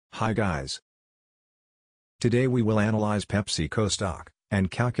Hi guys. Today we will analyze PepsiCo stock, and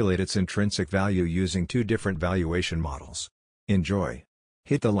calculate its intrinsic value using two different valuation models. Enjoy!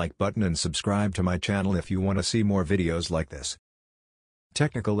 Hit the like button and subscribe to my channel if you want to see more videos like this.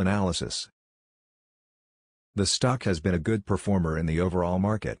 Technical analysis. The stock has been a good performer in the overall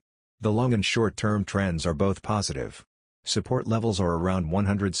market. The long and short-term trends are both positive. Support levels are around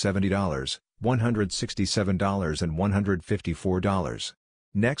 $170, $167 and $154.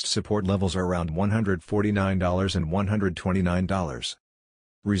 Next support levels are around $149 and $129.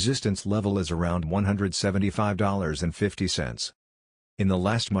 Resistance level is around $175.50. In the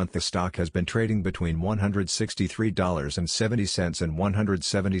last month the stock has been trading between $163.70 and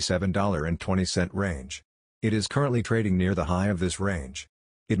 $177.20 range. It is currently trading near the high of this range.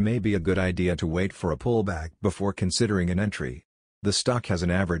 It may be a good idea to wait for a pullback before considering an entry. The stock has an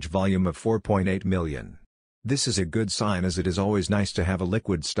average volume of 4.8 million. This is a good sign as it is always nice to have a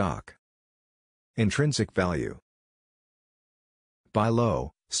liquid stock. Intrinsic value. Buy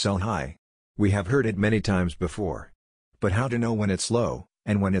low, sell high. We have heard it many times before. But how to know when it's low,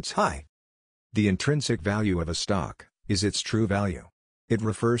 and when it's high? The intrinsic value of a stock is its true value. It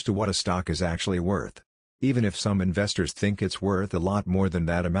refers to what a stock is actually worth, even if some investors think it's worth a lot more than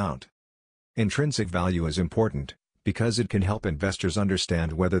that amount. Intrinsic value is important, because it can help investors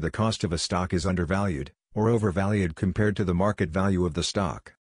understand whether the cost of a stock is undervalued, or overvalued compared to the market value of the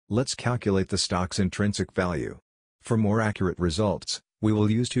stock. Let's calculate the stock's intrinsic value. For more accurate results, we will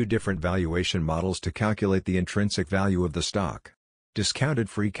use two different valuation models to calculate the intrinsic value of the stock. Discounted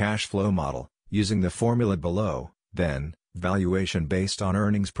free cash flow model, using the formula below, then, valuation based on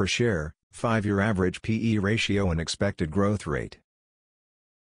earnings per share, 5-year average P/E ratio and expected growth rate.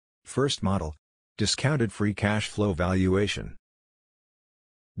 First model, discounted free cash flow valuation.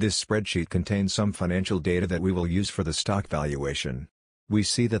 This spreadsheet contains some financial data that we will use for the stock valuation. We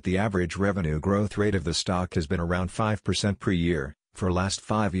see that the average revenue growth rate of the stock has been around 5% per year, for last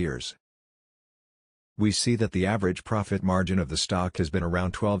 5 years. We see that the average profit margin of the stock has been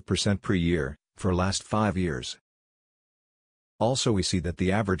around 12% per year, for last 5 years. Also we see that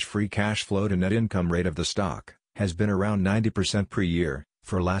the average free cash flow to net income rate of the stock has been around 90% per year,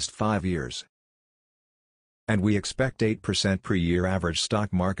 for last 5 years. And we expect 8% per year average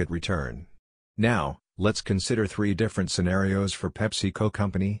stock market return. Now, let's consider 3 different scenarios for PepsiCo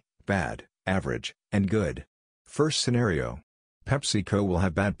Company: bad, average, and good. First scenario. PepsiCo will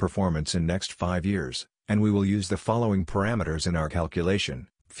have bad performance in next 5 years, and we will use the following parameters in our calculation.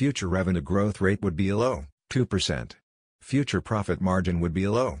 Future revenue growth rate would be low, 2%. Future profit margin would be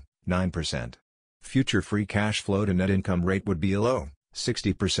low, 9%. Future free cash flow to net income rate would be low,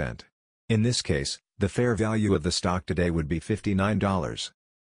 60%. In this case, the fair value of the stock today would be $59.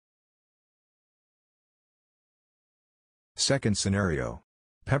 Second scenario.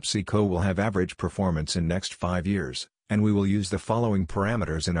 PepsiCo will have average performance in next 5 years, and we will use the following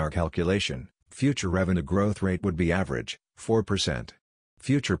parameters in our calculation. Future revenue growth rate would be average, 4%.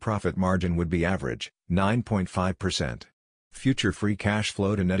 Future profit margin would be average, 9.5%. Future free cash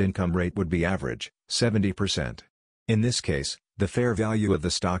flow to net income rate would be average, 70%. In this case, the fair value of the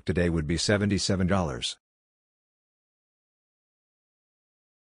stock today would be $77.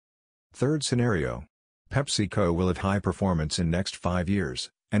 Third scenario. PepsiCo will have high performance in next 5 years,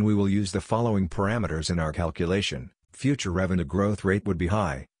 and we will use the following parameters in our calculation. Future revenue growth rate would be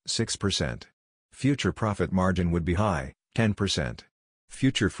high, 6%. Future profit margin would be high, 10%.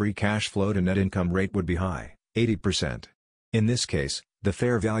 Future free cash flow to net income rate would be high, 80%. In this case, the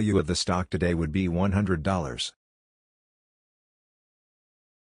fair value of the stock today would be $100.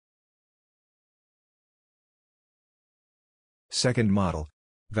 Second model.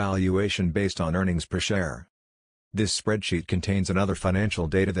 Valuation based on earnings per share. This spreadsheet contains another financial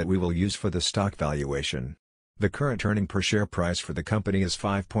data that we will use for the stock valuation. The current earning per share price for the company is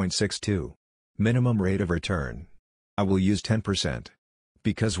 5.62. Minimum rate of return. I will use 10%.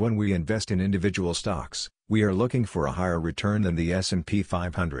 Because when we invest in individual stocks, we are looking for a higher return than the S&P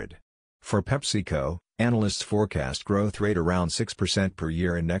 500. For PepsiCo, analysts forecast growth rate around 6% per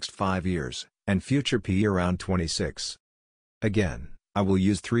year in next 5 years, and future P/E around 26. Again, I will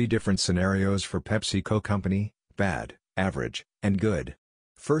use 3 different scenarios for PepsiCo Company: bad, average, and good.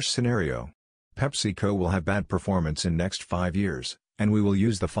 First scenario. PepsiCo will have bad performance in next 5 years, and we will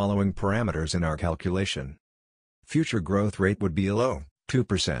use the following parameters in our calculation. Future growth rate would be low,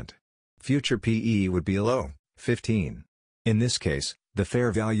 2%. Future P/E would be low, 15. In this case, the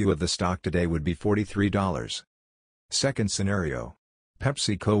fair value of the stock today would be $43. Second scenario.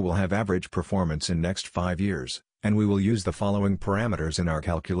 PepsiCo will have average performance in next 5 years, and we will use the following parameters in our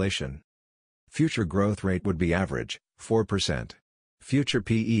calculation. Future growth rate would be average, 4%. Future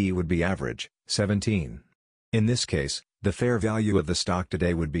PE would be average, 17. In this case, the fair value of the stock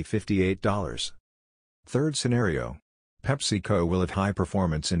today would be $58. Third scenario. PepsiCo will have high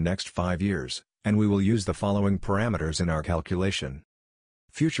performance in next 5 years, and we will use the following parameters in our calculation.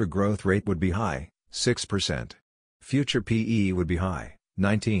 Future growth rate would be high, 6%. Future PE would be high,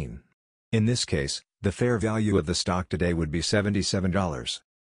 19. In this case, the fair value of the stock today would be $77.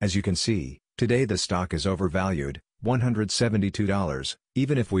 As you can see, today the stock is overvalued, $172,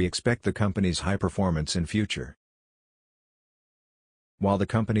 even if we expect the company's high performance in future. While the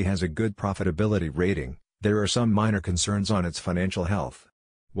company has a good profitability rating, there are some minor concerns on its financial health.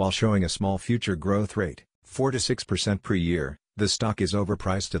 While showing a small future growth rate, 4 to 6% per year, the stock is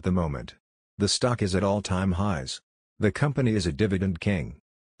overpriced at the moment. The stock is at all-time highs. The company is a dividend king.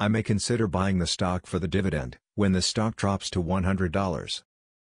 I may consider buying the stock for the dividend, when the stock drops to $100.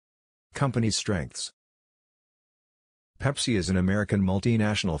 Company's strengths. Pepsi is an American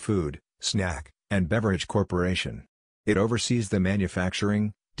multinational food, snack, and beverage corporation. It oversees the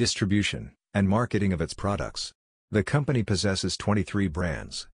manufacturing, distribution, and marketing of its products. The company possesses 23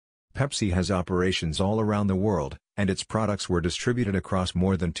 brands. Pepsi has operations all around the world, and its products were distributed across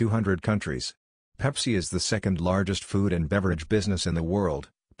more than 200 countries. Pepsi is the second largest food and beverage business in the world,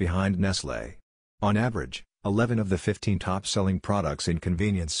 behind Nestle. On average, 11 of the 15 top-selling products in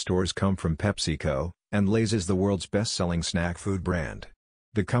convenience stores come from PepsiCo, and Lay's is the world's best-selling snack food brand.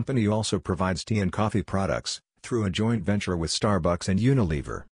 The company also provides tea and coffee products, through a joint venture with Starbucks and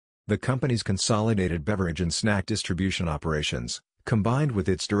Unilever. The company's consolidated beverage and snack distribution operations, combined with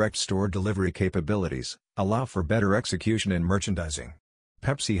its direct store delivery capabilities, allow for better execution in merchandising.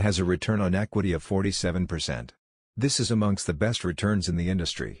 Pepsi has a return on equity of 47%. This is amongst the best returns in the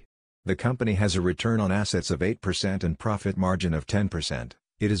industry. The company has a return on assets of 8% and profit margin of 10%.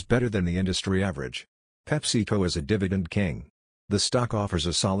 It is better than the industry average. PepsiCo is a dividend king. The stock offers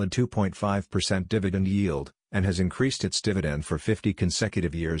a solid 2.5% dividend yield, and has increased its dividend for 50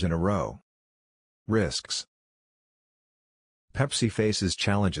 consecutive years in a row. Risks. Pepsi faces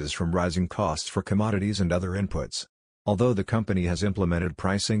challenges from rising costs for commodities and other inputs. Although the company has implemented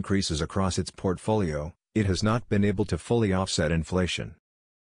price increases across its portfolio, it has not been able to fully offset inflation.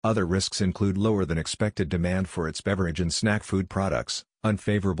 Other risks include lower than expected demand for its beverage and snack food products,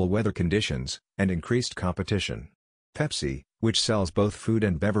 unfavorable weather conditions, and increased competition. Pepsi, which sells both food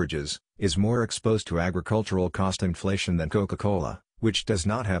and beverages, is more exposed to agricultural cost inflation than Coca-Cola, which does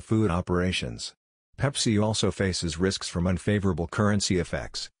not have food operations. Pepsi also faces risks from unfavorable currency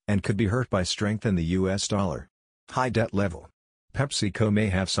effects, and could be hurt by strength in the US dollar. High debt level. PepsiCo may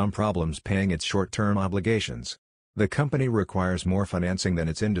have some problems paying its short-term obligations. The company requires more financing than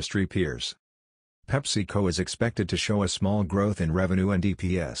its industry peers. PepsiCo is expected to show a small growth in revenue and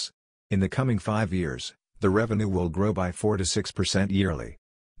EPS. In the coming 5 years, the revenue will grow by 4 to 6% yearly.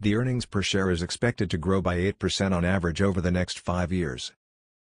 The earnings per share is expected to grow by 8% on average over the next 5 years.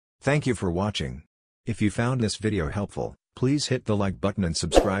 Thank you for watching. If you found this video helpful, please hit the like button and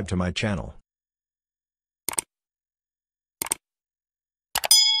subscribe to my channel.